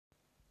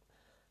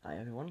Hi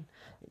everyone,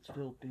 it's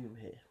Phil Boom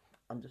here.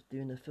 I'm just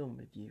doing a film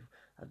review.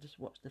 I've just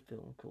watched a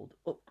film called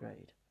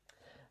Upgrade.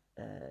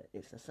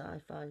 It's a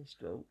sci-fi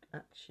stroke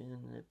action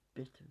and a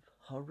bit of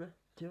horror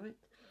to it,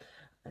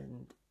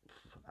 and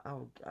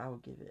I'll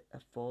give it a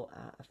 4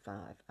 out of 5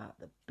 at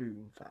the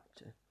boom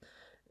factor.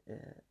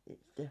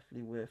 It's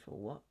definitely worth a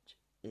watch.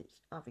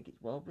 I think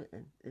it's well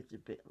written. It's a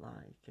bit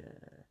like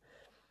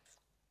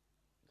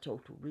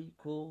Total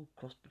Recall,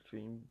 cross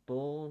between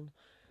Bourne,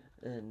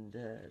 and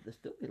the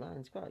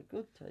storyline's quite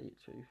good. To tell you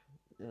the truth,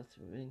 you know what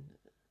I mean.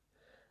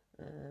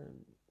 I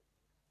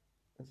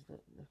was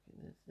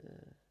looking at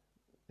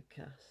the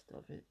cast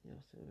of it, you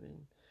know what I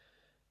mean.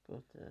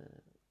 But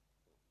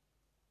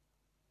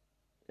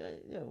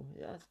yeah,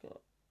 it has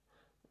got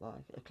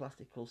like a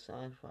classical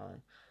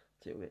sci-fi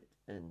to it,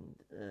 and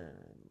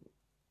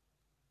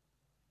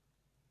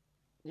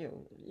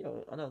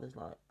I know there's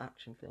like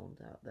action films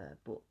out there,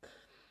 but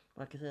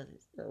like I said,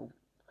 it's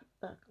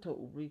that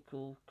Total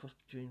Recall cross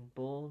between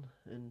Bourne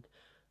and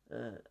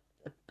a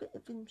bit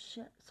of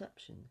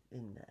Inception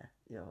in there.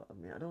 You know, I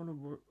mean, I don't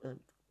want to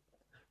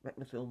wreck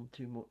the film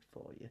too much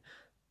for you,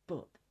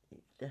 but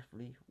it's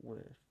definitely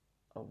worth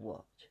a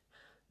watch.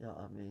 You know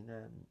what I mean?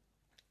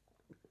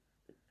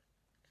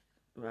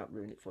 Without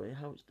ruining it for you,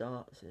 how it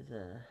starts is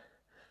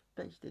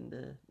based in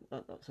the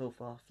not so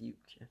far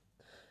future,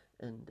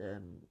 and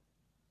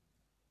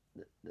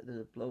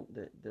there's a bloke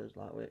that does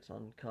like works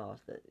on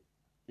cars that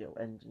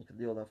engines, because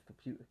they all have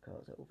computer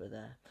cars over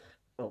there,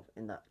 well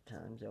in that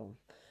time zone,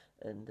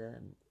 and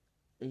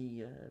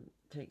he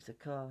takes a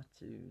car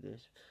to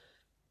this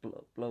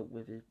bloke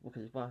with his,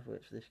 because his wife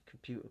works for this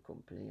computer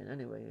company, and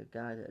anyway, a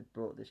guy that had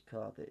brought this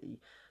car that he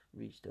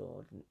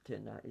restored, and it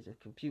turned out he's a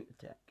computer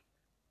tech.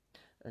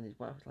 And his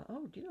wife was like,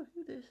 "Oh, do you know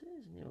who this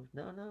is?" And he goes,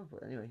 "No, no."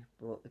 But anyway, he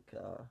brought the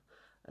car,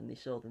 and they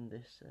sold him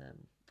this.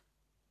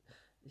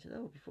 He said,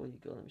 "Oh, before you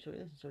go, let me show you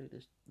this. Show you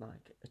this,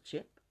 like a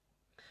chip."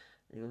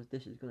 And he goes,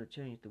 "This is going to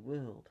change the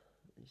world."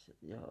 He said,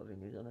 "You know what I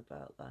mean?" He's on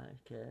about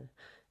like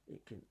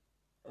it can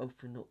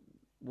open up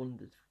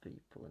wonders for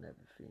people and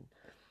everything.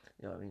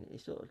 You know what I mean?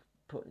 He's sort of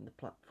putting the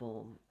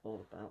platform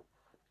all about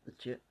the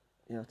chip.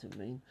 You know what I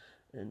mean?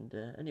 And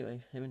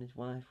anyway, him and his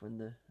wife, when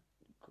they're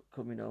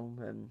coming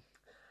home,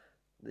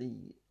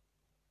 the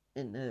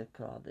in their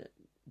car that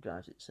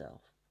drives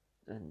itself,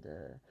 and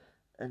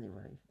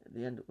anyway,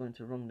 they end up going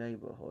to the wrong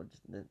neighbourhood.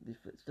 They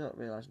start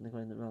realising they're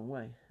going the wrong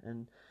way,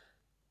 and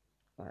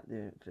like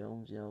they're in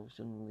films,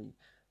 suddenly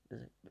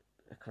there's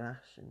a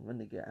crash, and when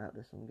they get out,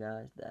 there's some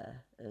guys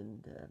there,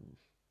 and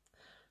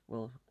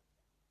well,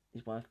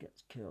 his wife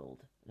gets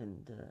killed,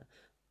 and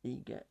he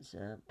gets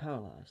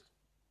paralysed.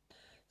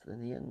 So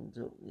then he ends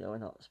up,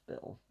 in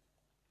hospital,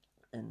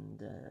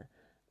 and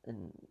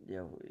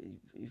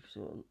he's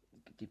sort of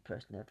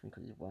depressed and everything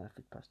because his wife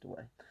had passed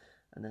away.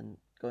 And then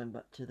going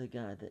back to the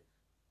guy that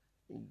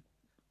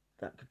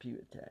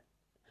computer tech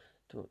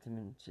talked him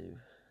into,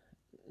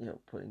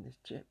 putting this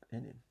chip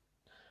in him.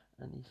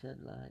 And he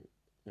said, like,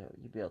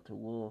 you'd be able to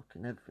walk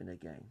and everything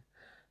again.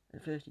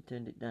 At first he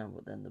turned it down,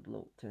 but then the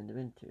bloke turned him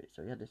into it.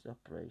 So he had this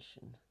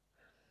operation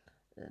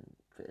and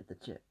fitted the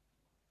chip.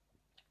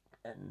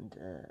 And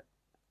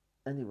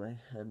anyway,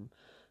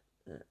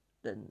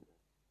 then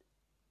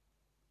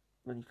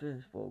when he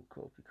first woke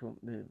up, he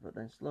couldn't move, but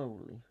then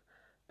slowly,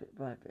 bit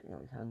by bit,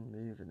 his hand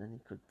moved, and then he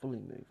could fully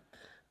move.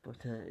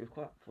 But it was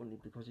quite funny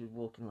because he was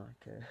walking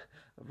like a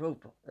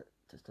robot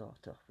to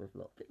start off with, a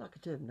little bit like a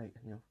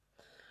Terminator,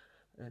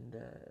 And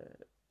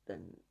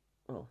then,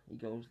 well, he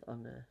goes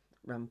on a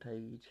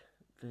rampage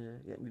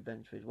for getting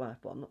revenge for his wife.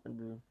 But I'm not going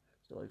to ruin the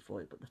story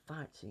for you. But the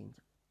fight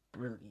scenes,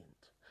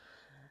 brilliant.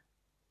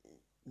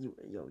 You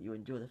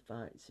enjoy the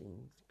fight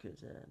scenes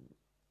because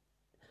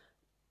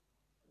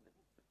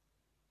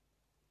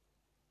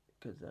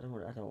I don't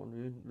want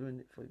to ruin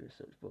it for you as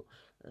such. But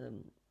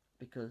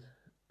because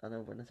I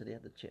know when I said he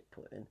had the chip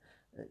put in,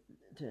 it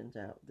turns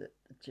out that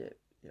the chip,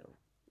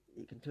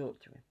 you can talk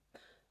to him,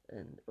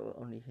 and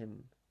only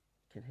him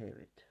can hear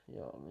it. You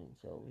know what I mean?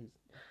 So he's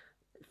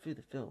through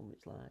the film.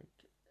 It's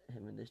like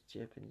him and this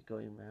chip, and he's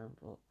going around.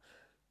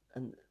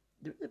 And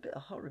there is a bit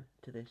of horror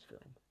to this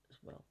film as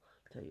well.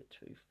 To tell you the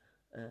truth,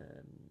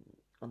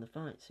 on the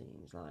fight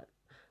scenes, like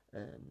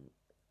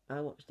I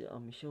watched it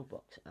on my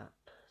Showbox app,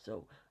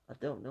 so I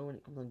don't know when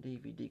it comes on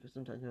DVD because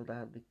sometimes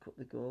they cut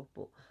the gore,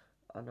 but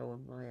I know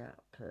on my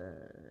app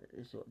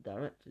it's sort of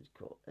director's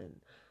cut,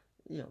 and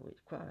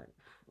it's quite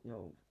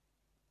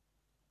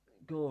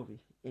gory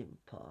in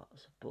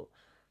parts, but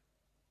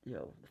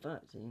the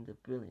fight scenes are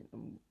brilliant,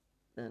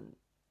 and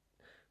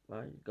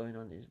while he's going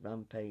on his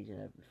rampage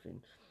and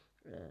everything,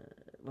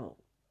 well,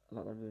 I'm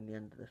not going to ruin the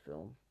end of the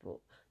film, but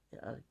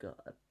it has got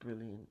a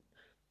brilliant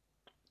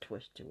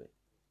twist to it,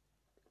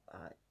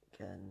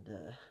 and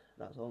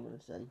that's all I'm going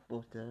to say.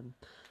 But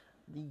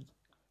the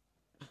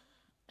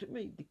to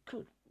me, they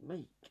could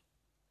make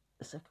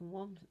a second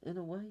one in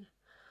a way,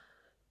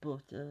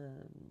 but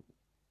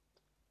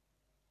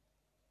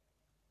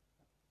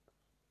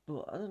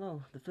I don't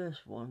know. The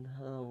first one,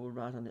 I don't know, will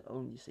ride on its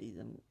own. You see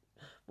them.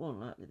 More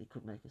than likely, they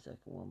could make a second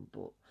one,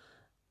 but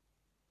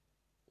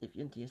if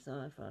you're into your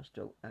sci-fi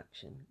stroke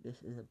action,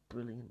 this is a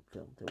brilliant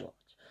film to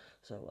watch.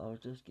 So I was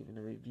just giving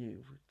a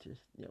review to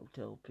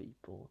tell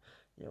people,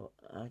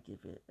 I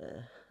give it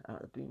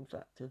out of the boom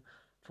factor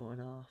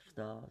 4.5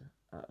 stars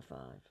out of 5,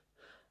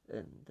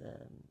 and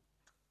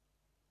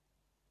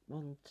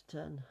 1 to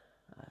 10.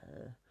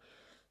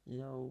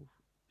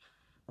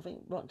 I think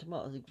Rotten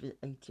Tomatoes give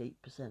it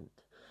 88%,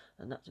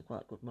 and that's a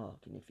quite good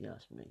marking if you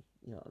ask me.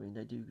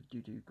 They do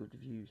good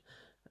reviews.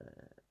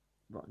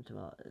 Rotten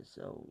Tomatoes,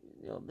 so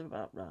they're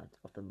about right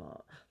off the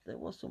mark. There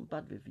was some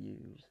bad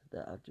reviews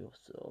that I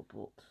just saw,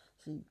 but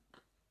see,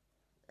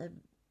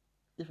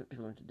 different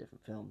people are into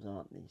different films,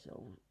 aren't they?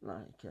 So,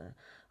 like,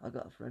 I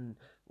got a friend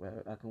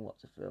where I can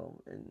watch a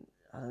film, and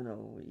I don't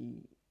know,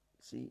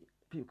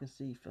 people can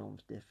see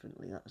films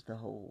differently. That's the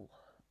whole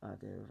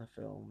idea of a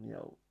film.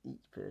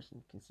 Each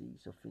person can see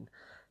something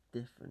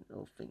different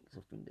or think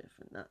something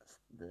different. That's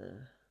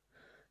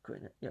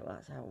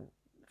that's how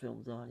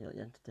films are, the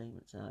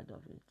entertainment side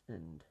of it.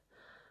 And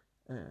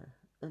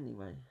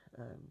anyway,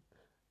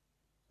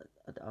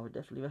 I would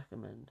definitely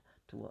recommend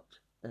to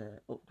watch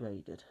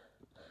Upgraded.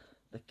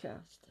 The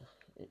cast,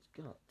 it's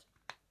got,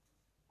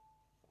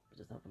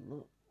 just have a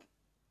look.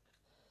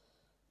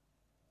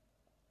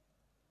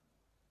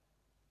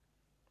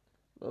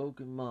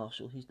 Logan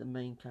Marshall, he's the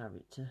main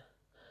character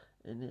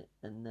in it,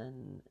 and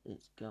then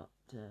it's got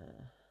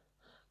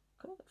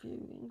quite a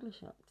few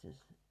English actors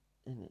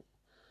in it.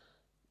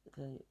 To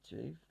tell you the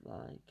truth,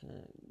 like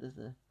there's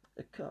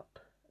a cop,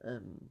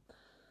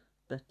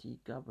 Betty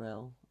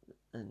Gabrielle,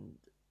 and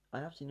I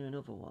have seen her in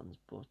other ones,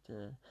 but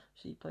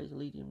she plays a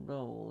leading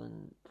role,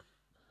 and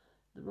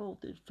the role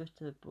did fit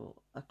her, but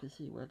I could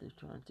see where they're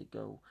trying to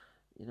go,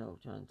 a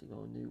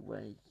new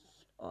way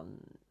on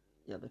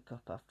the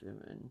cop after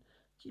him, and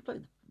she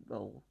played the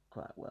role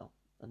quite well.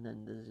 And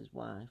then there's his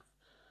wife,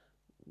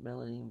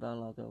 Melanie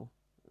Valdo,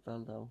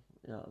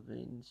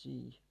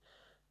 she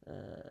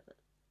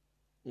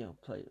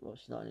played, well,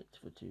 she's not in it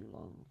for too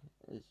long,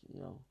 as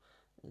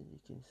you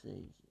can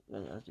see,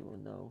 as you will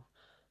know,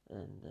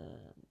 and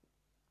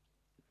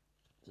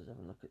just have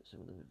a look at some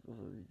of the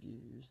other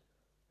reviews,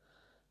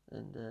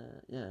 and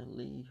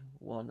Leigh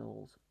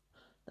whannell,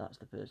 that's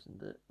the person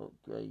that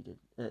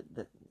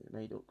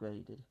made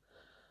Upgraded.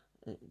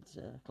 It's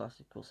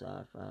classical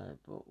sci-fi,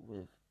 but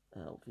with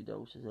healthy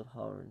doses of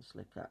horror and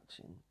slick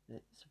action.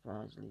 It's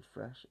surprisingly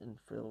fresh and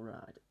thrill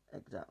ride.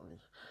 Exactly.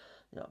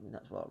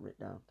 That's what I've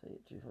written down to you,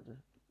 if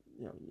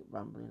you're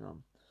rambling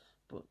on.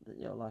 But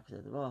like I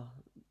said, there are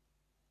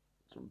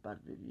some bad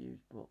reviews,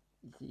 but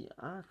you see,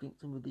 I think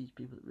some of these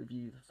people that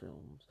review the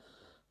films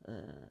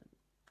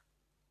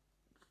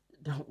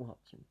don't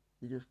watch them.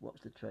 They just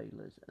watch the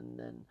trailers, and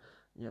then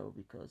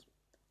because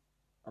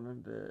I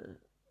remember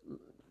a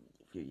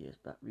few years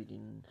back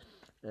reading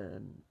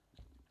a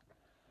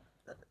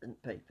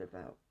paper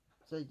about,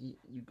 say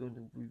you're going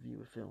to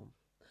review a film,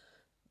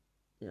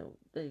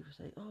 they would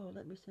say, oh,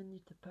 let me send you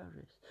to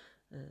Paris,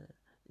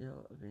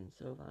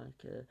 so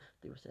like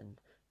they would send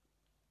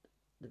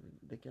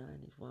the guy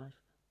and his wife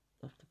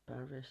off to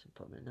Paris and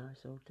put them in a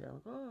nice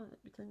hotel. Oh,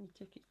 let me send you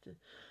tickets to.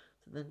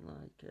 So then,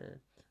 like,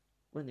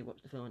 when they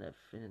watch the film and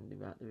everything, and they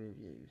write the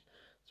reviews,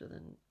 so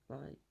then,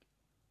 like,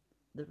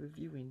 they're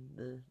reviewing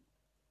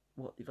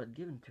what they've had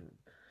given to them.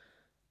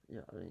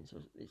 So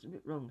it's a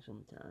bit wrong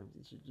sometimes.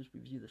 They should just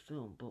review the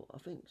film. But I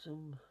think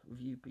some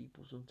review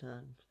people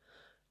sometimes,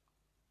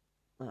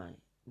 like,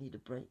 need a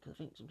break. Cause I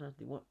think sometimes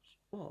they watch.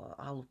 Well,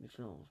 I love my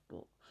films,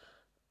 but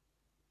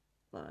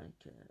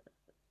like,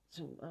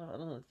 I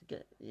don't know, to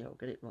get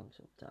it wrong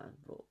sometimes.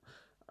 But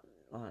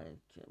like,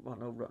 I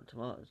know Rotten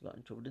Tomatoes got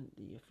in trouble, didn't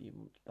they, a few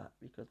months back,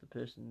 because the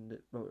person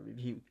that wrote a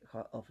review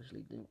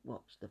obviously didn't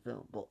watch the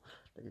film, but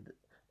they did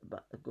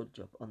a good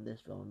job on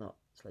this film, not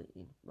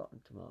slating Rotten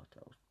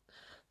Tomatoes.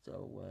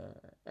 So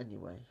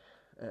anyway,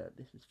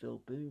 this is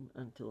Phil Boom.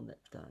 Until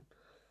next time,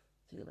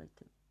 see you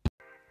later.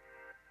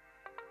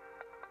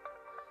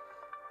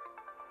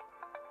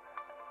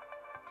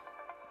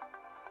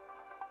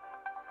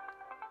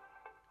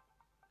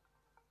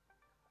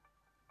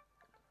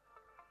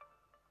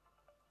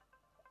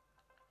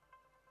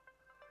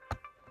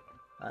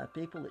 Hi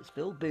people, it's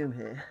Phil Boom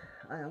here.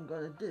 I am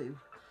going to do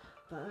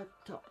 5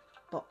 top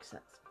box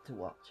sets to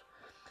watch.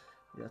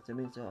 You know what I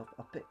mean? So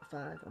I've picked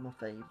 5 of my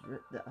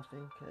favourite that I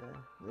think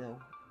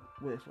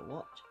worth a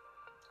watch.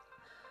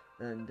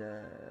 And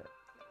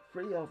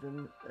 3 of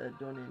them are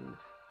done in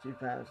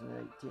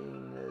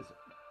 2018. There's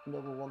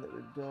another one that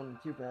was done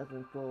in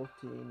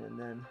 2014, and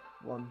then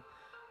one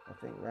I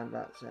think around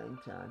about the same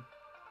time.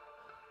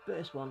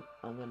 First one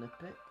I'm going to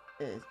pick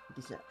is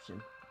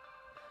Deception.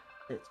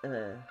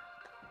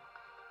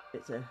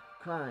 It's a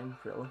crime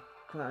thriller,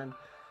 crime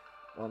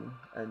one,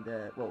 and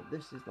well,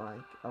 this is like,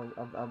 I'll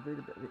read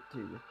a bit of it to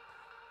you.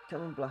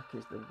 Cameron Black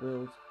is the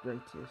world's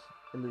greatest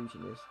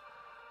illusionist.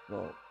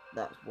 Well,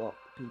 that's what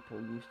people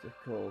used to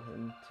call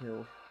him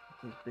till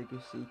his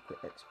biggest secret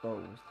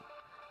exposed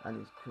and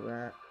his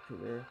career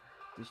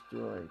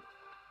destroyed,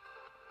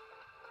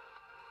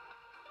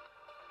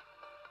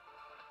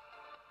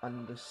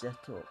 and was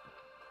set up.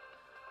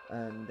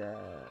 And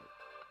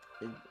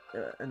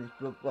and his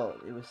brother, well,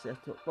 he was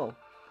set up, well,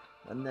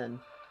 and then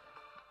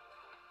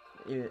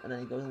he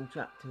goes on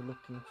track to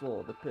looking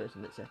for the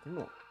person that set him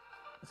up.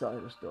 Sorry,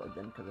 I started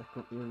then because I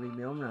couldn't even read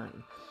my own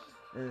writing.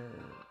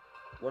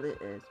 What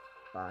it is,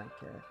 like,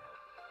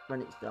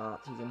 when it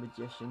starts, he's a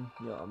magician,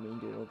 you know what I mean,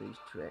 doing all these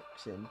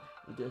tricks, and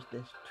he does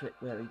this trick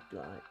where he,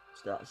 like,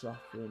 starts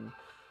off in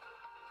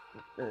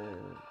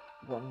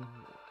one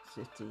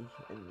city,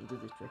 and he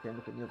does this trick, end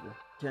up in the other.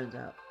 Turns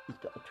out he's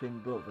got a twin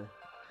brother,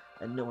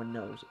 and no one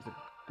knows. It's the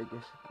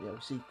biggest,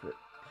 secret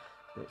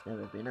that's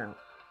never been out.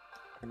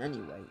 And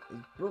anyway,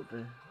 his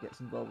brother gets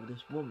involved with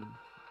this woman,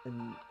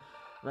 and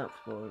without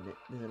spoiling it,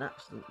 there's an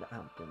accident that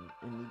happened,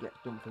 and he gets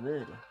done for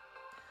murder.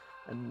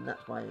 And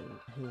that's why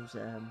his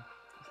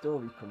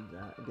story comes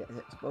out and gets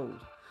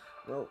exposed.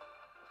 Well,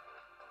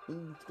 he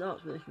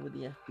starts working with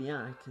the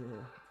FBI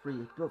to free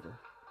his brother,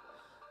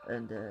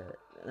 and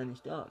then he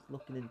starts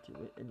looking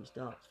into it, and he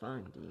starts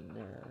finding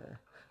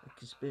a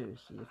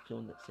conspiracy of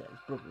someone that set his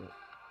brother up.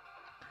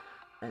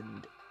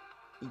 And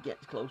he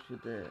gets close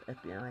with the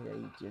FBI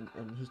agent,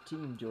 and his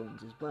team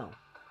joins as well.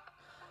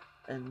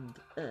 And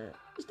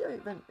it's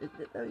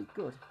very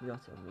good, you know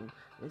what I mean.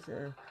 It's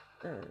a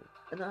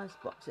nice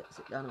box set to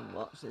sit down and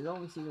watch. There's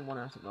only season 1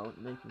 out at the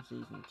moment, making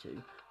season 2,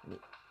 and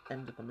it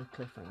ends up on a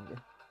cliffhanger.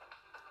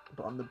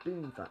 But on the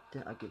boom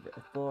factor, I give it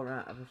a 4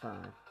 out of 5.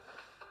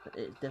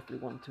 It's definitely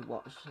one to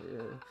watch.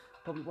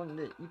 Probably one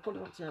that you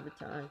probably want to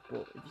advertise,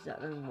 but if you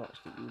sat down and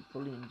watched it, you would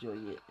probably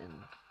enjoy it and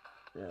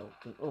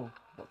think, oh,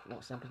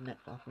 what's happening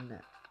next? What happened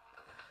next?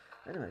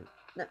 Anyway,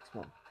 next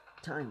one,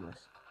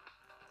 Timeless,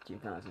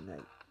 2008.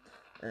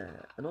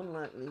 An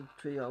unlikely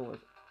trio of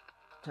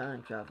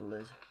time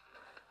travellers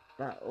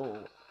battle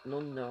an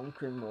unknown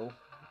criminal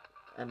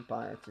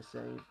empire to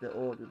save the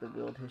order of the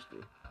world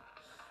history.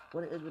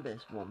 What it is with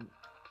this one,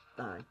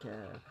 like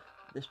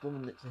this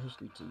woman that's a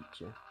history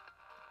teacher,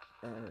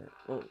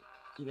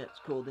 she gets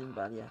called in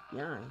by the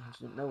FBI, and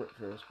she didn't know it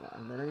first while,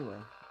 and then anyway,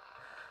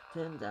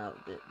 turns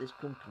out that this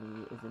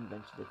company has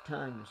invented a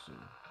time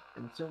machine,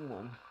 and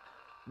someone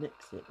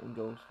nicks it and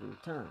goes through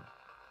time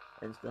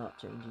and start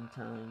changing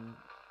time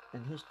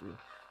and history.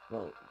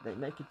 Well, they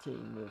make a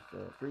team of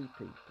 3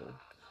 people,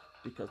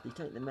 because they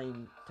take the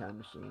main time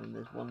machine and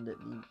there's one that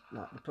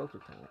like the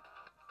prototype.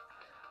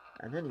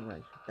 And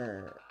anyway,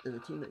 there's a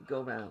team that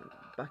go around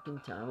back in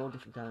time, all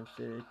different times,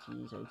 30s,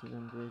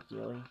 1800s,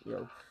 you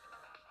know,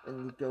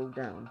 and they go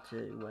down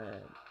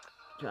to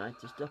try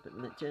to stop it.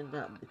 And it turns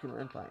out that the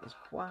criminal empire is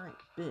quite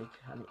big,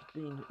 and it's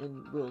been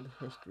in world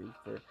history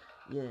for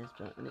years.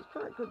 And it's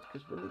quite good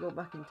because when they go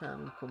back in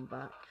time and come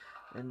back,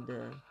 and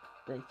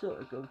they sort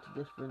of go to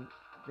different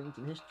things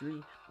in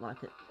history,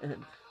 like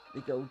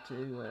they go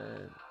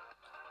to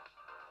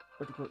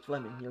what do you call it,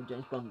 Fleming, you know,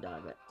 James Bond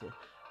director,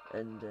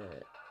 and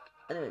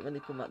anyway, when they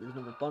come back, there's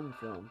another Bond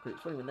film. Because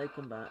it's funny, when they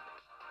come back,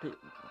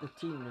 the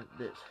team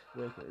that's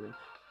working with them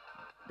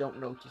don't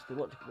notice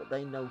what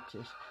they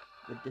notice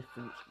the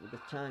difference with the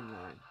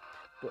timeline.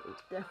 But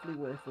it's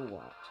definitely worth a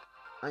watch.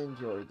 I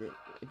enjoyed it.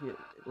 If you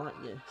like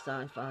your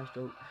sci-fi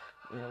stroke,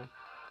 you know,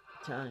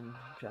 time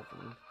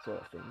traveling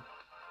sort of thing,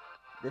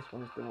 this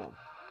one is the one.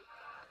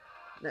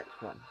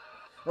 Next one.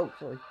 Oh,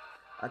 sorry.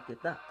 I'd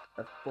give that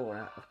a 4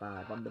 out of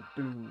 5 on the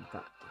boom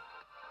factor.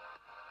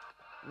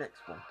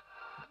 Next one.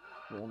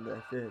 We're on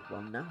the third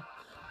one now.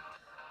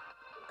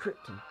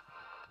 Krypton.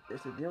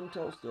 This is the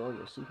untold story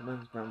of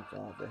Superman's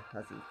grandfather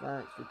as he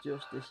fights for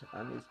justice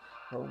and his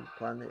home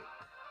planet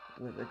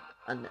with a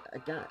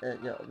guy.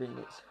 Yeah, I mean,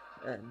 it's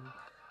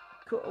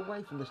cut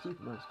away from the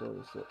Superman story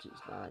as such.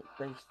 It's like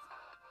based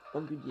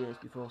 100 years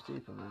before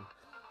Superman,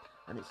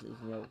 and it's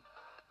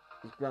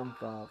his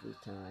grandfather's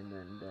time,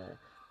 and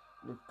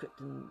with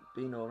Krypton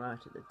being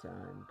alright at the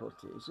time, but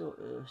it sort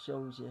of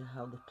shows you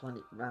how the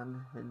planet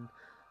ran, and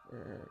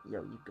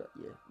you've got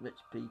your rich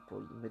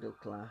people, your middle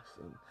class,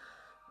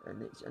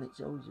 and it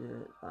shows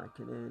you like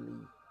an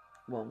early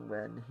one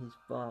when his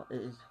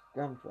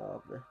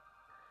grandfather,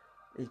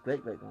 his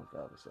great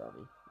grandfather,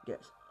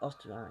 gets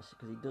ostracised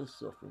because he does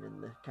something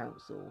and the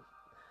council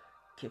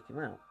kick him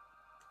out.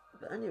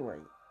 But anyway,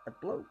 a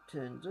bloke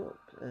turns up,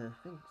 I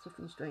think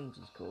something strange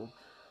is called,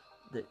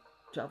 that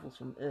travels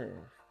from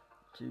Earth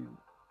to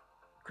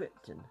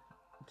Krypton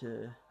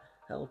to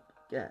help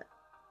get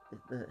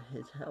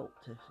his help,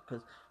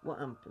 because what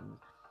happens,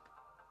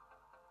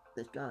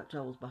 this guy that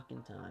travels back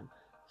in time,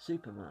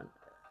 Superman,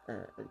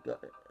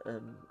 got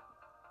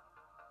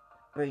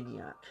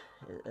Brainiac,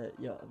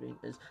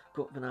 has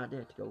got an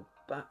idea to go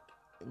back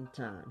in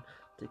time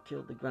to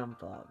kill the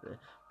grandfather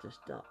to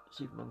stop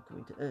Superman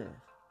coming to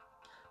Earth.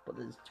 But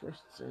there's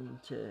twists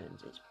and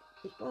turns.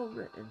 It's well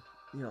written,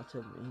 you know what I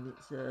mean.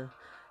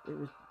 It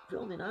was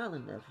filmed in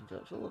Ireland and everything, so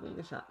it's all of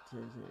English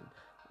actors,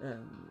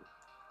 and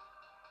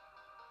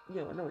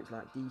I know it's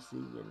like DC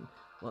and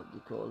what you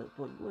call it,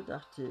 but you would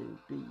have to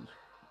be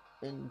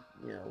in,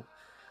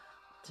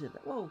 to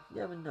that. Well,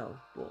 yeah and no,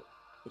 but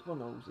it's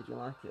one of those, if you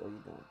like it or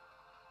you don't.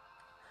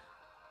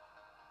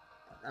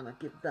 And I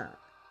give that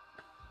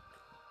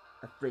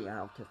a 3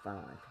 out of 5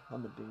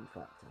 on the boom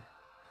factor.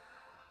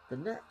 The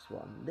next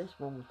one, this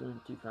one was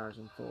done in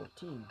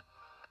 2014.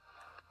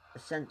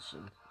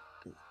 Ascension.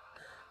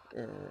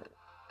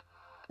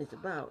 It's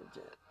about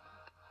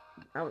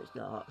how it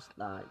starts.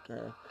 Like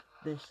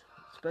this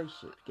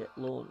spaceship get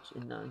launched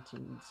in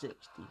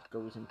 1960,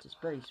 goes into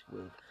space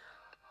with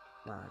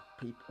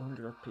like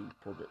hundreds of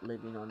people that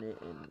living on it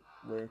and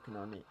working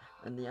on it,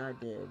 and the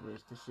idea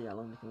is to see how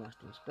long they can last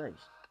in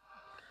space.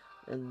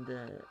 And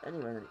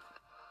anyway,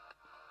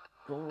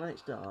 from when it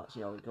starts,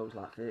 it goes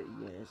like 30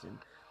 years, and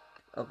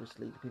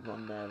obviously the people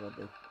on there are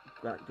the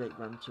great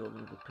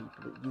grandchildren of the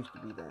people that used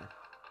to be there.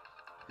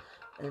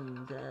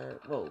 And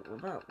well,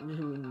 without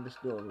ruining the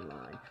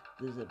storyline,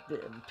 there's a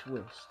bit of a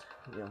twist,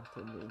 you know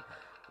what I mean,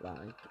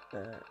 like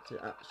to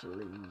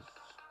actually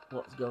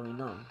what's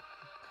going on,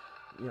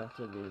 you know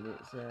what I mean.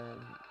 It's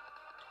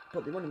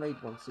but they've only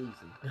made one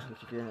season,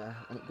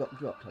 and it got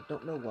dropped. I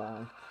don't know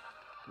why,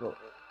 but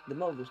the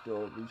moral of the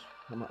story,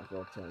 I might as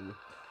well tell you,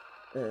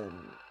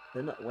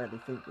 they're not where they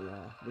think they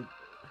are.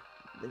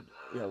 They,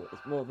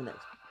 it's more of an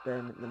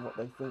experiment than what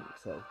they think.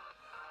 So,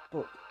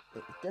 but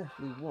it's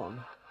definitely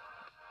one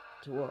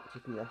to watch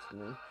if you ask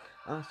me.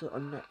 I saw it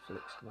on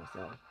Netflix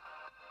myself,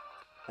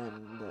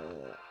 and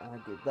I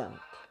give that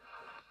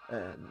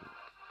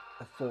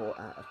a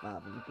 4 out of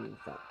 5 in the Bean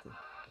Factor.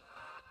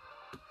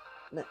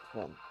 Next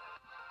one,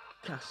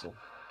 Castle.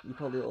 You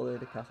probably all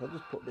heard of Castle. I'll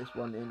just put this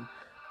one in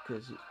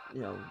because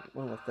it's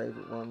one of my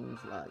favourite ones.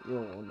 Like, you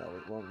all know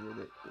it, won't you?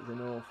 That he's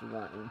an author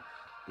writing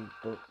these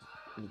books,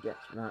 and he gets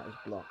writer's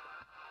block,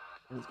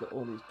 and he's got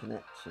all these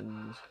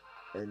connections,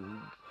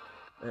 and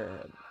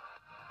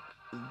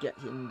he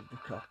gets into the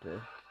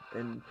copper,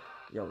 and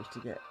it's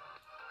to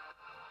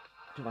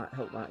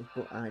help write his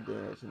book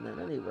ideas. And then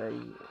anyway,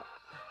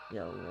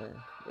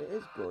 it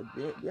is good.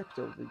 The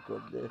episodes are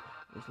good.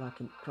 It's like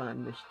a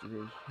crime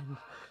mystery.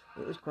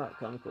 It is quite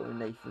comical and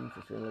Nathan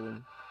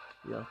Fillion,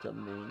 you know what I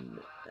mean,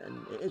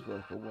 and it is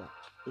worth a watch.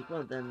 It's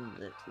one of them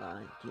that's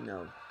like,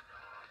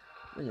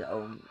 when you're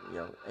home,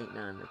 8,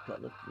 9 o'clock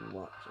looking to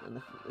watch, and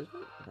there's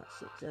about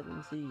 6,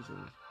 7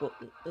 seasons, but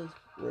it is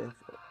worth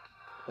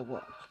a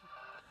watch.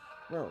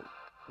 Well,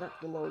 that's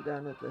the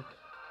lowdown of the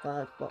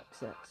 5 box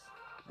sets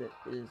that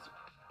is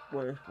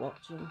worth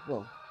watching.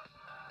 Well,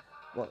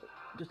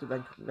 just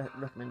a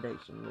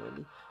recommendation,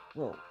 really.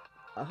 Well,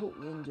 I hope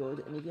you enjoyed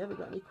it, and if you ever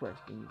got any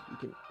questions, you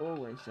can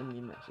always send me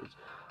a message.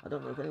 I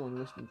don't know if anyone's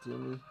listening to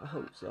me. I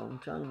hope so. I'm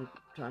trying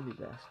my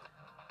best.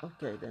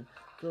 Okay then,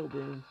 Phil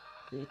Boone.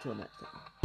 See you till next time.